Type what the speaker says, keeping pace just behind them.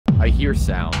I hear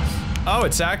sounds. Oh,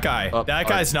 it's that guy. That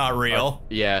guy's not real.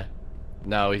 Yeah.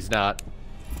 No, he's not.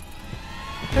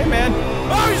 Hey, man.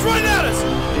 Oh, he's running at us!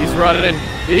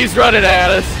 He's running at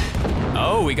us!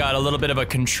 Oh, we got a little bit of a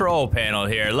control panel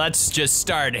here. Let's just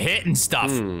start hitting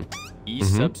stuff.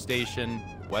 East substation,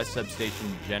 west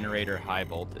substation, generator, high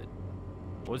voltage.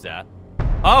 What was that?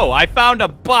 Oh, I found a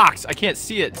box! I can't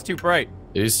see it, it's too bright.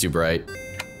 It is too bright.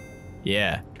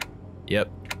 Yeah.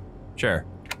 Yep. Sure.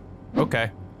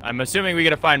 Okay. I'm assuming we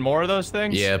gotta find more of those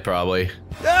things? Yeah, probably.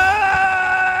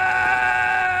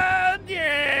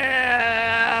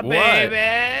 Yeah, What?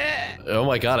 baby! Oh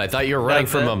my god, I thought you were running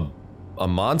from a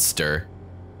monster.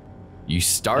 You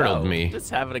startled me. Just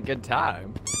having a good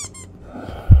time.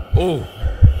 Oh.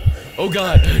 Oh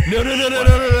god. No, no, no, no,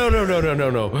 no, no, no, no, no, no,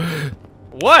 no.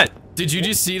 What? Did you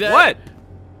just see that? What?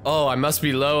 Oh, I must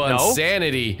be low on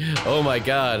sanity. Oh my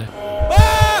god.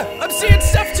 Ah! I'm seeing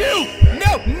stuff too!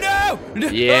 No, no!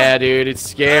 Yeah, dude, it's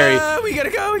scary. We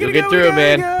gotta go, You'll get through it,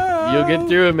 man. You'll get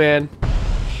through it, man.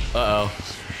 Uh-oh.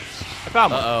 I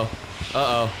found one. Uh-oh.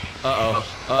 Uh-oh. Uh-oh.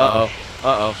 Uh-oh.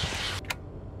 Uh-oh.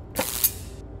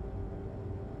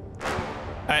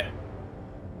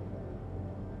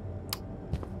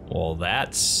 Well,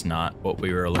 that's not what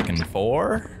we were looking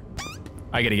for.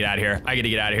 I gotta get out of here. I gotta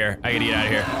get out of here. I gotta get out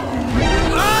of here.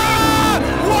 Ah!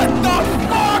 What the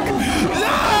fuck?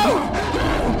 No!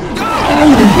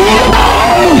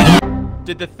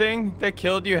 Did the thing that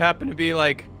killed you happen to be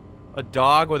like a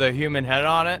dog with a human head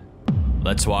on it?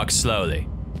 Let's walk slowly.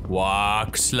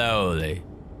 Walk slowly.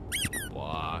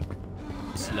 Walk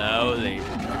slowly.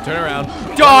 Turn around.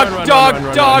 Dog, Run, run, dog, run,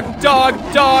 run, dog, run, run.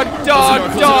 dog, dog,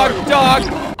 dog, dog, dog.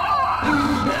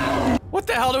 What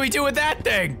the hell do we do with that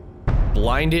thing?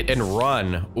 Blind it and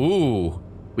run. Ooh.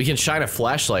 We can shine a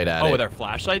flashlight at it. Oh, with our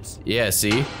flashlights? Yeah,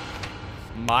 see?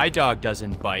 My dog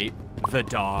doesn't bite. The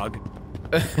dog.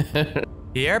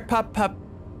 Here, pup, pup.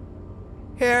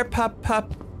 Here, pup,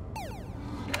 pup.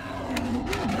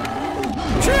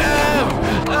 Trev!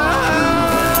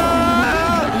 Ah!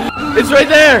 It's right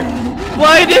there!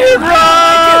 Blinded,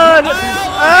 run!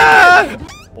 Ah!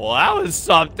 Well, that was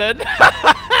something.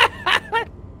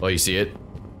 Oh, you see it?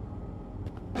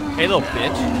 Hey, little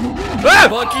bitch. Ah!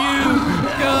 Fuck you!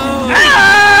 Go!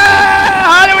 Ah!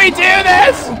 How do we do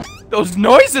this? Those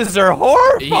noises are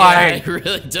horrifying. Yeah, I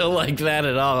really don't like that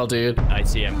at all, dude. I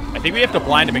see him. I think we have to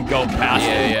blind him and go past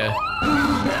him. Yeah.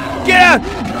 Get out!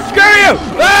 Screw you!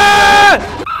 Ah!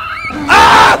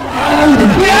 Ah!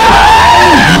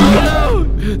 No!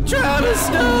 Travis,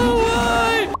 no!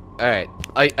 Why? Alright,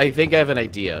 I think I have an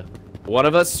idea. One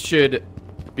of us should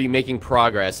be making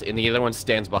progress, and the other one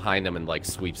stands behind them and, like,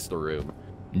 sweeps the room.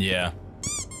 Yeah.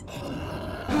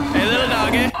 Hey, little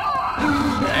doggy.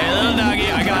 Hey, little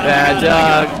doggy. I got him. Bad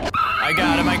dog. I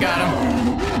got him.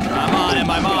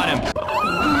 I'm on him.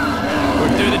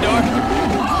 We're through the door.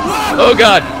 Oh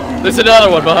god! There's another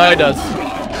one behind us.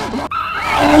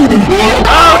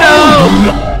 Oh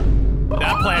no!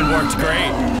 That plan worked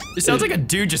great. It sounds like a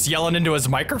dude just yelling into his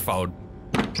microphone.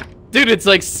 Dude, it's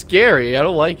like scary. I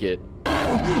don't like it.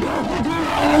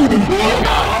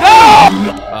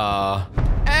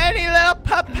 Any little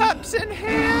pups in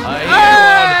here?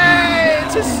 I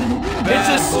It's a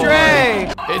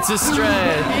stray. It's a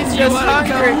stray. He's You just wanna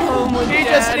hungry. come home with He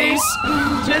daddy?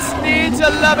 just needs a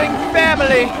loving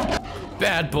family.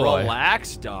 Bad boy.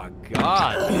 Relax, dog.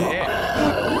 God damn.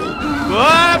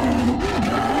 Whoop.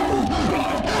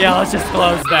 Yeah, let's just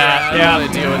close that. I don't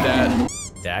want to deal with that.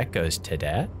 That goes to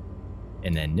that,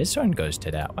 and then this one goes to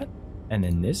that one, and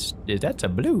then that's a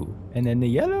blue, and then the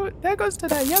yellow that goes to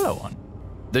that yellow one.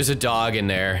 There's a dog in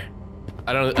there.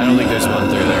 I don't think there's one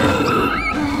through there.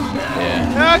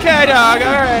 Yeah. Okay, dog.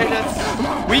 All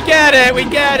right. We get it. We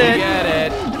get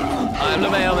it. I'm the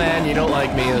mailman. You don't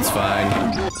like me. That's fine.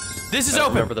 This is I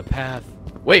open. remember the path.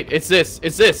 Wait, it's this.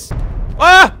 It's this.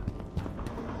 Ah!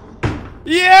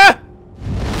 Yeah!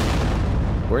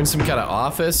 We're in some kind of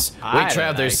office. Wait,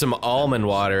 Trav, there's some almond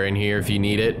water in here if you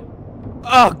need it.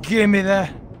 Oh, give me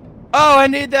that. Oh, I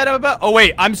need that about. Oh,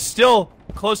 wait. I'm still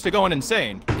close to going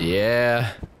insane.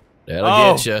 Yeah.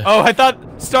 That'll get you. Oh, I thought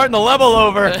starting the level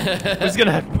over was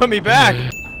gonna put me back.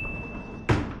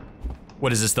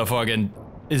 What is this, the fucking...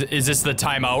 Is this the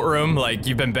timeout room? Like,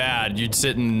 you've been bad. You'd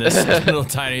sit in this little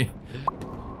tiny...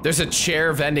 There's a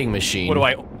chair vending machine. What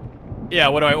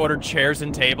do I order chairs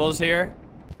and tables here?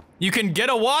 You can get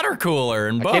a water cooler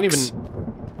and books.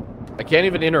 I can't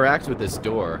even interact with this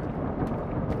door.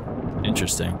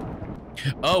 Interesting.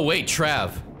 Oh, wait,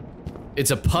 Trav.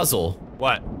 It's a puzzle.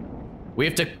 What? We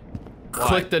have to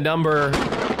click the number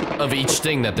of each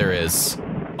thing that there is.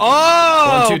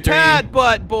 Oh, 1, 2, 3. Pat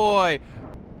Butt Boy.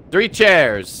 3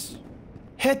 chairs.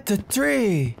 Hit the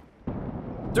 3.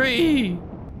 3.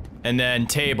 And then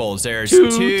tables. There's Two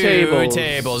two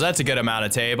tables. That's a good amount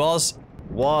of tables.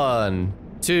 1,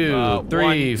 2,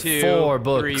 3, 1, 2, 4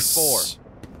 books. 3, 4.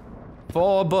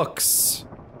 4 books.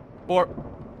 4.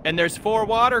 And there's 4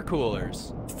 water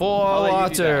coolers. 4 I'll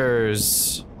let you do that.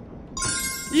 waters.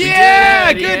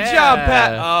 Yeah, did it, good yeah. job,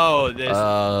 Pat.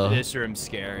 Oh, this room's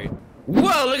scary.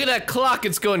 Whoa, look at that clock.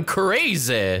 It's going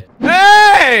crazy.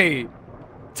 Hey!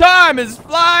 Time is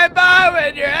flying by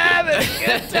when you're having a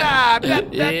good time.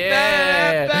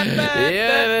 Yeah.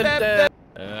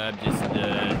 I'm just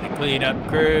the cleanup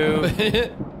crew.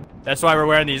 That's why we're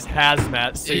wearing these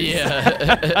hazmat suits.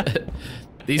 Yeah.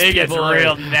 These It gets people are-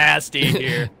 real nasty in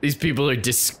here. These people are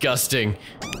disgusting.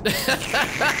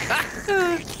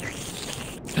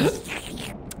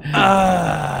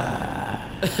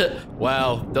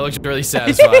 Wow, that looks really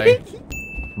satisfying.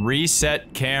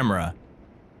 Reset camera.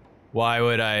 Why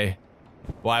would I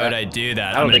do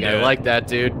that? I don't I'm think gonna I do it. like that,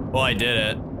 dude. Well, I did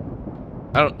it.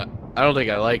 I don't think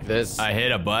I like this. I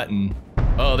hit a button.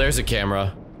 Oh, there's a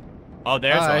camera. Oh,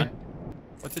 there's Hi. one.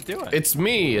 What's it doing? It's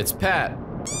me, it's Pat.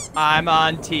 I'm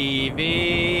on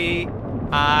TV.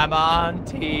 I'm on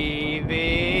TV.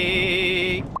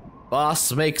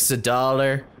 Boss makes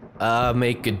 $1, I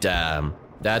make a dime.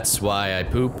 That's why I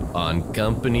poop on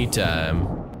company time.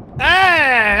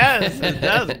 Hey,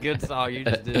 that was a good song you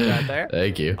just did right there.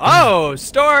 Thank you. Oh,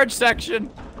 storage section.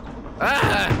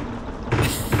 Ah!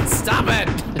 Stop it!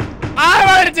 I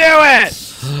want to do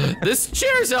it. This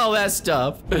chair's all that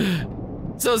stuff.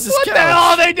 So is this What couch. the hell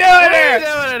are they doing What are here? you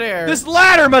doing in here? This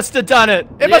ladder must have done it.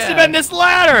 It must have Yeah. been this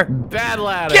ladder. Bad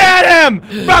ladder. Get him!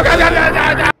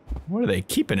 What are they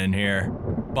keeping in here?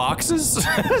 Boxes?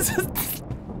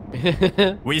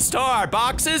 We store our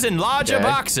boxes in larger Okay.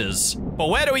 boxes. But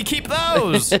where do we keep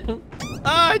those?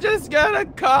 I just gotta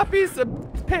copy some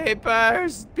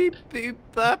papers. Beep, beep,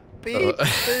 bop, beep.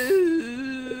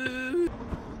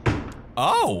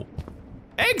 Oh!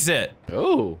 Exit!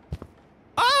 Oh.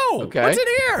 Oh! Okay. What's in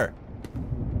here?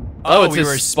 Oh, it's we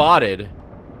were spotted.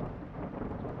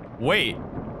 Wait,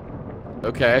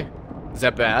 Okay. Is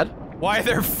that bad? why are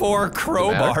there 4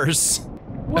 crowbars?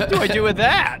 What do I do with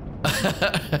that?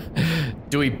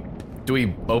 Do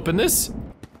we open this?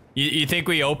 You think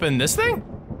we open this thing?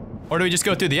 Or do we just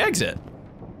go through the exit?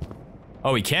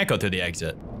 Oh, we can't go through the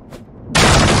exit.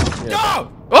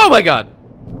 Oh! Oh my god!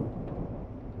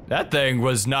 That thing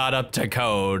was not up to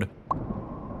code.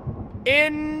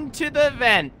 Into the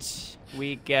vent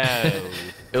we go.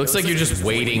 It looks like you're just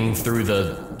wading through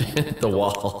the the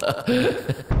wall.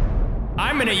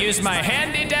 I'm gonna use my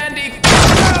handy dandy.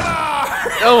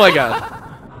 Oh my god.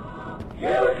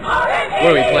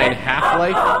 What are we playing,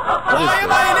 Half-Life? Why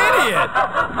am I an idiot?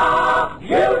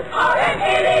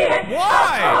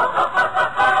 Why?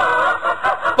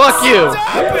 Fuck you!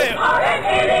 Stop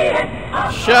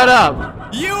it! Shut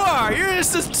up! You are! You're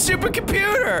just a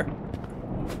supercomputer!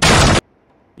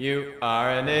 You are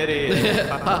an idiot.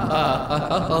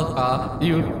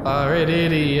 You are an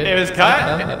idiot. It was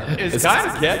kind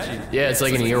of catchy. Yeah, it's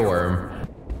like an earworm.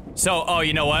 So, oh,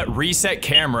 you know what? Reset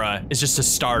camera is just to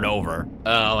start over.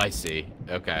 Oh, I see.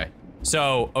 Okay.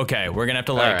 So, okay, we're gonna have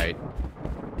to like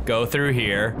Alright. go through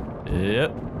here.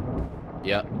 Yep.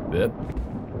 Yep. Yep.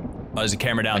 Oh, there's a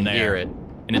camera down I there. hear it.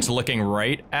 And it's looking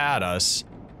right at us.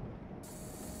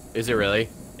 Is it really?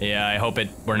 Yeah, I hope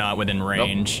we're not within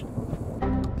range.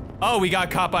 Oh, we got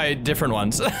caught by different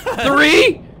ones.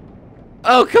 3?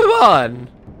 Oh, come on!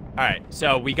 Alright,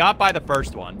 so we got by the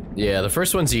first one. Yeah, the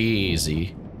first one's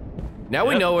easy. Now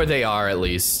we Yep. know where they are, at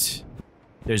least.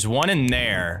 There's one in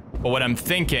there, but what I'm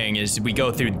thinking is we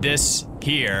go through this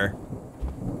here,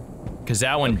 because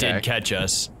that one Okay. did catch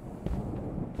us.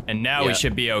 And now we Yeah.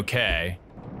 should be okay.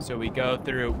 So we go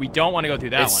through. We don't want to go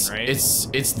through that one, right? It's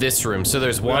this room. So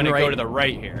there's we one want to right. go to the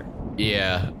right here.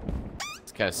 Yeah.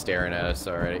 It's kind of staring at us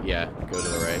already. Yeah, go to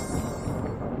the right.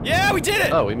 Yeah, we did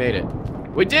it! Oh, we made it.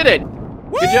 We did it!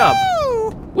 Good job. Woo!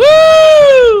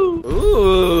 Woo!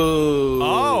 Ooh!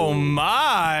 Oh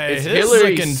my! It's this is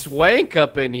Hillary looking Swank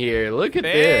up in here. Look at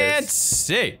this.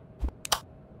 fancy.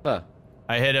 Huh.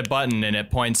 I hit a button and it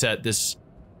points at this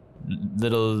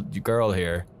little girl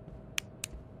here.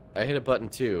 I hit a button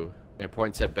too. And it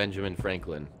points at Benjamin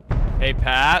Franklin. Hey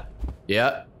Pat,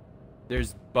 Yeah.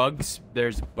 there's bugs.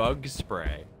 There's bug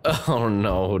spray. Oh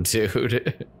no,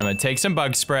 dude. I'm gonna take some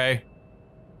bug spray.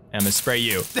 And I'm gonna spray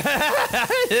you.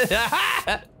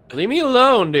 Leave me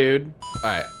alone, dude. All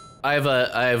right. I have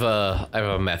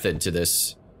a method to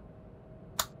this.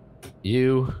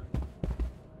 You.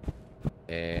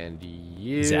 And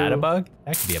you. Is that a bug?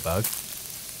 That could be a bug.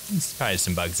 There's probably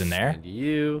some bugs in there. And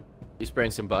you. You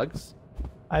spraying some bugs?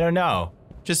 I don't know.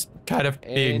 Just kind of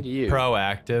being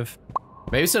proactive.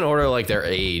 Maybe it's in order like their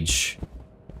age.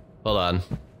 Hold on.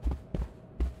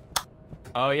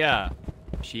 Oh yeah,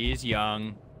 she's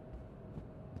young.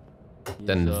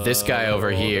 Then this guy over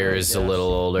here is a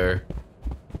little older.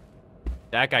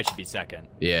 That guy should be second.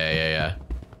 Yeah.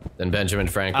 Then Benjamin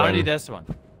Franklin. I'll do this one.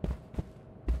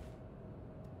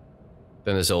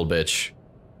 Then this old bitch.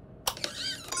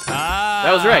 Ah,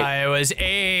 that was right. It was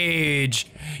age.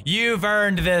 You've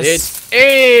earned this. It's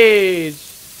age.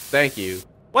 Thank you.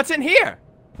 What's in here?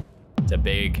 It's a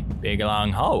big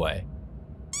long hallway.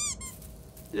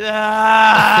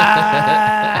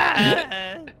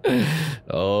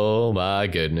 Oh my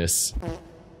goodness.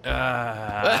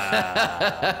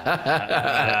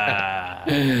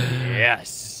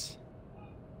 Yes.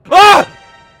 Ah!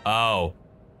 Oh.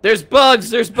 There's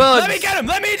bugs. There's bugs. Let me get him.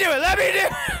 Let me do it. Let me do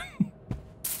it.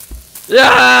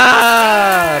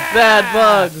 Ah! Bad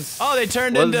bugs. Oh, they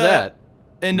turned What's into that?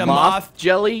 moth.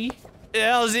 Jelly.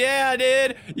 Hells yeah,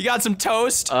 dude. You got some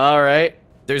toast? All right.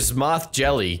 There's moth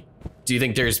jelly. Do you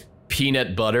think there's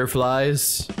peanut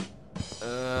butterflies?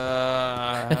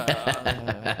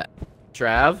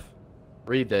 Trav,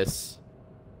 read this.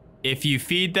 If you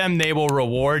feed them, they will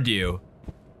reward you.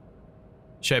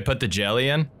 Should I put the jelly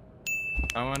in?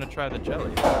 I want to try the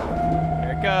jelly.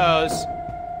 Here it goes.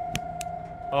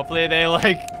 Hopefully they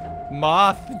like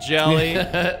moth jelly.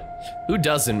 Who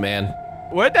doesn't, man?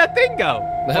 Where'd that thing go?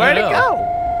 I Where'd it don't go? know.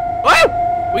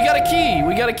 Whoa! We got a key.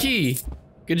 We got a key.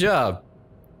 Good job.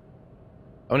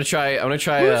 I want to try.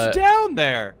 Who's down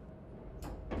there?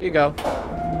 Here you go.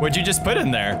 What'd you just put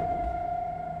in there?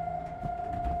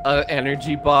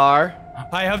 Energy bar.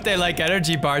 I hope they like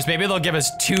energy bars. Maybe they'll give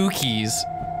us 2 keys.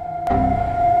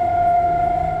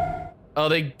 Oh,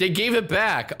 they gave it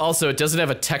back. Also, it doesn't have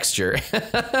a texture.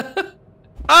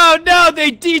 Oh no,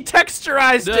 they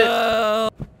detexturized it!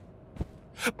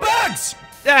 Bugs!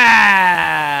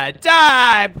 Ah,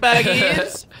 die,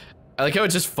 buggies! I like how it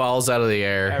just falls out of the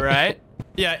air. All right.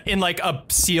 Yeah, in like a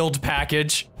sealed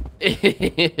package.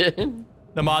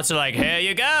 The moths are like, here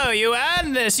you go, you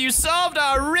earned this, you solved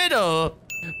our riddle.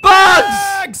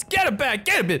 Bugs! Get it back,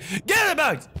 get it,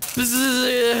 Bugs!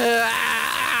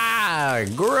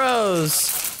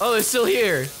 Gross. Oh, they're still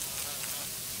here.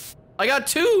 I got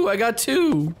 2.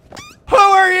 Who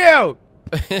are you?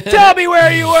 Tell me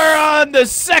where you were on the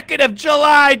 2nd of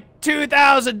July,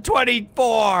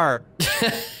 2024.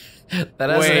 That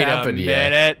hasn't happened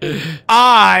yet.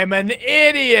 I'm an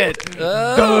idiot.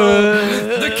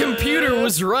 The computer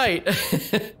was right.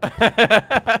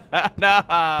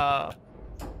 No.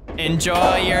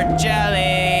 Enjoy your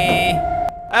jelly.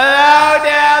 Hello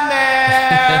down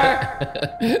there.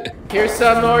 Here's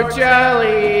some more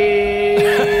jelly.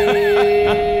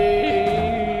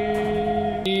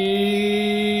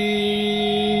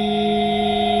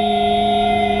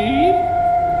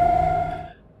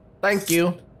 Thank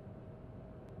you.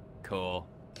 Cool.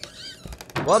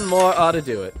 One more ought to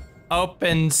do it.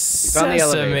 Open found the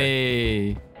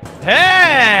sesame. Hey!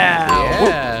 Yeah.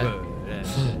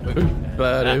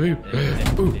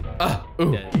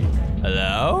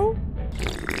 Hello?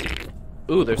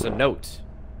 Ooh, there's a note.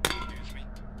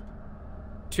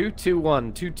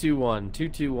 221, 221,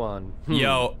 221.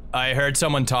 Yo, I heard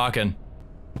someone talking.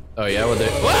 Oh yeah, what they?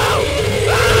 Oh!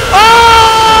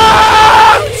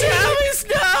 Travis,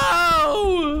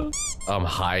 no! I'm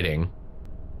hiding.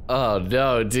 Oh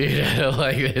no, dude, I don't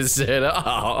like this at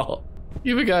all.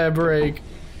 Give a guy a break.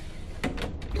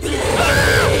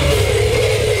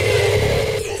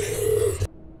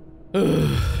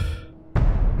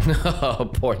 Oh,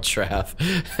 poor Trav.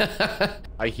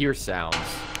 I hear sounds.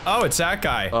 Oh, it's that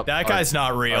guy. That guy's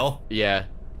not real. Yeah.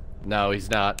 No, he's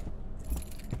not.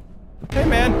 Hey,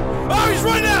 man. Oh, he's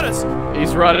running at us!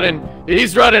 He's running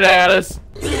at us.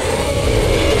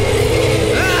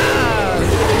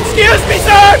 Excuse me,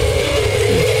 sir!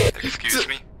 Excuse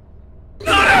me?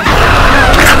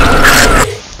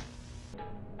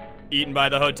 Eaten by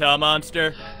the hotel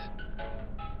monster?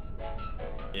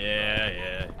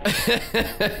 Yeah.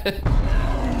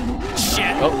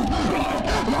 Shit. Oh.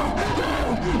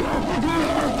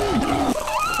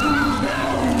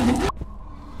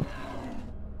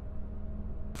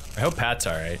 I hope Pat's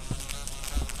alright.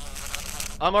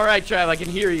 I'm alright, Trav. I can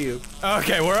hear you.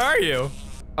 Okay, where are you?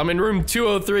 I'm in room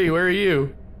 203. Where are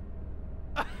you?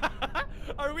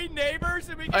 Are we neighbors?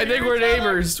 I think we're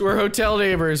neighbors. We're hotel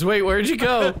neighbors. Wait, where'd you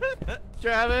go?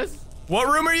 Travis, What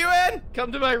room are you in?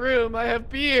 come to my room. I have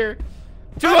beer.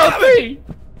 203.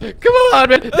 Come on,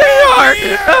 man. There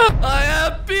you are. I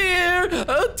have beer.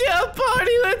 Hotel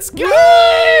party. Let's go.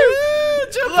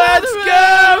 Let's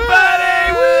go,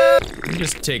 buddy.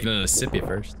 just taking a sippy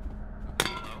first.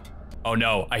 Oh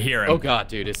no, I hear him. Oh god,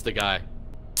 dude, it's the guy.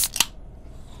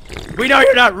 We know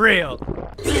you're not real.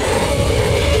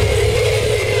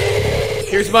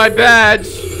 Here's my badge.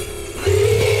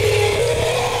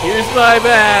 Here's my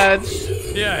badge.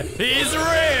 Yeah, he's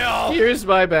real. Here's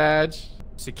my badge.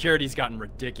 Security's gotten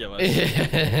ridiculous.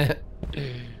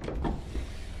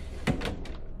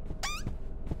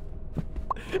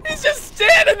 He's just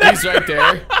standing there. He's right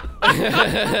there.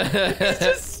 He's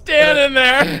just standing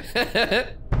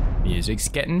there. Music's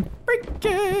getting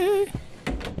freaky.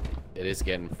 It is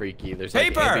getting freaky. There's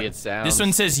Paper. like ambient sounds. This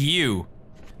one says you.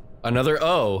 Another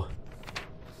O.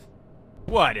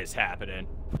 What is happening?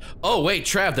 Oh wait,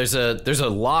 Trav, there's a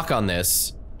lock on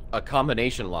this. a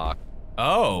combination lock.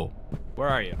 Oh. Where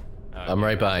are you? I'm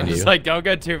right behind you. It's like, don't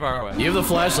get too far away. You have the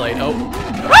flashlight. Oh.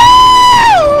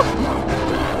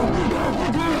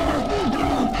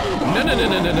 No, no, no,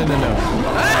 no, no, no, no, no.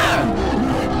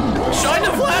 Ah! Shine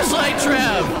the flashlight,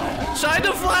 Trav! Shine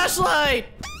the flashlight!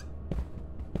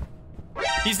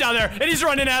 He's down there, and he's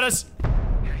running at us.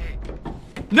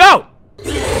 No!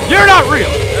 You're not real!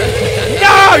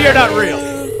 No, you're not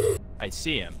real! I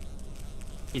see him.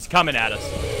 He's coming at us.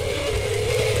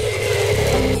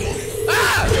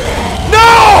 Ah!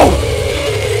 No!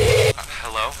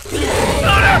 Hello?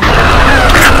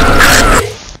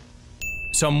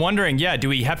 So I'm wondering, yeah, do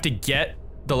we have to get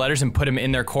the letters and put them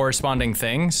in their corresponding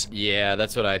things? Yeah,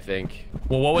 that's what I think.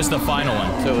 Well, what was the final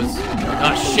one? So it was...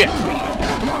 Ah, shit!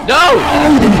 No!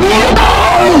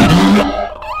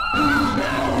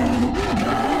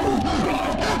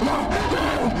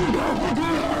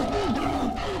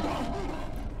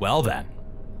 Well then.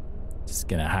 Just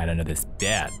gonna hide under this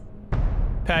bed.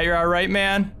 Pat, you're alright,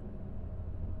 man?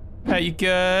 Pat, you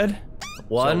good?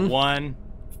 1, So 1,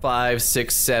 5,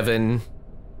 6, 7,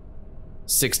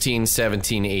 16,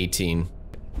 17, 18.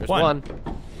 There's One.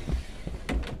 one.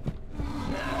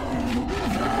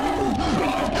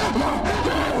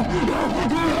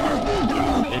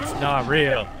 it's not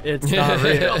real. It's not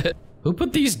real. Who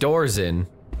put these doors in?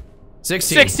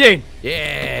 16. 16!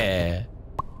 Yeah.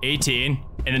 18.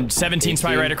 And then 17's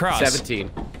probably right across. 17.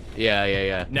 Yeah, yeah,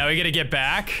 yeah. Now we gotta get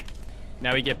back.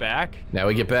 Now we get back. Now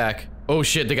we get back. Oh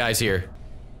shit, the guy's here.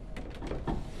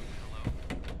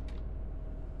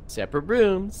 Separate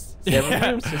rooms.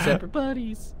 Separate rooms for separate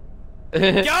buddies. Go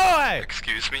away!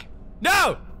 Excuse me?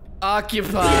 No!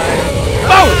 Occupied.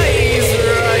 Oh!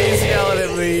 He's yelling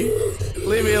at me.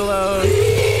 Leave me alone.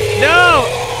 No!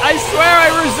 I swear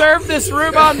I reserved this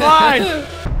room online!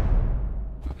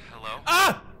 Hello?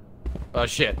 Ah! Oh,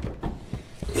 shit.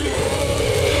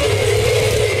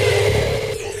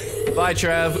 Bye,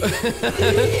 Trav. I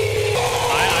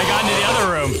got into the other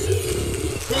room.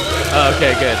 Oh,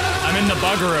 okay, good. I'm in the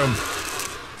bug room.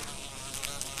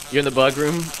 You're in the bug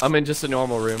room? I'm in just a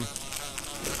normal room.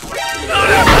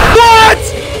 What?!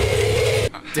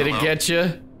 Did it get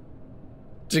you?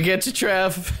 Did it get you,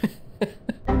 Trav?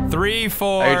 3,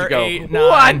 4, There you go. 8,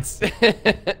 9.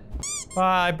 What?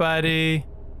 Bye, buddy.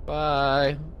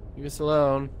 Bye. Leave us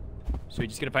alone. So we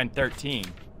just gotta find 13.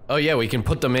 Oh yeah, we can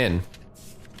put them in.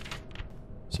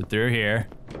 So through here.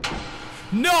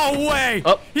 No way!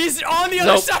 Oh. He's on the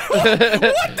other Nope. side! What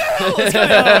the hell is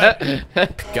going on?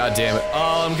 God damn it.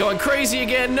 Oh, I'm going crazy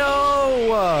again.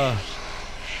 No!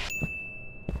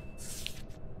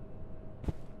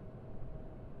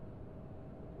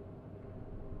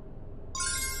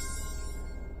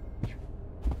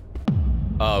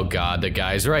 Oh god, the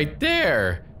guy's right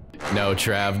there. No,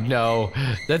 Trav, no.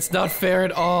 That's not fair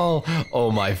at all.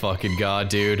 Oh my fucking god,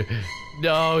 dude.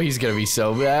 No, he's gonna be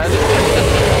so mad.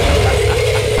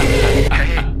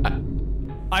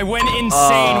 I went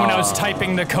insane when I was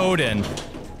typing the code in.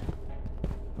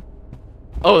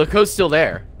 Oh, the code's still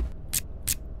there.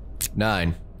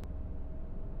 9.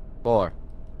 4,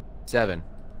 7,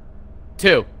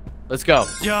 2. Let's go.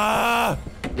 Yeah.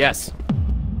 Yes.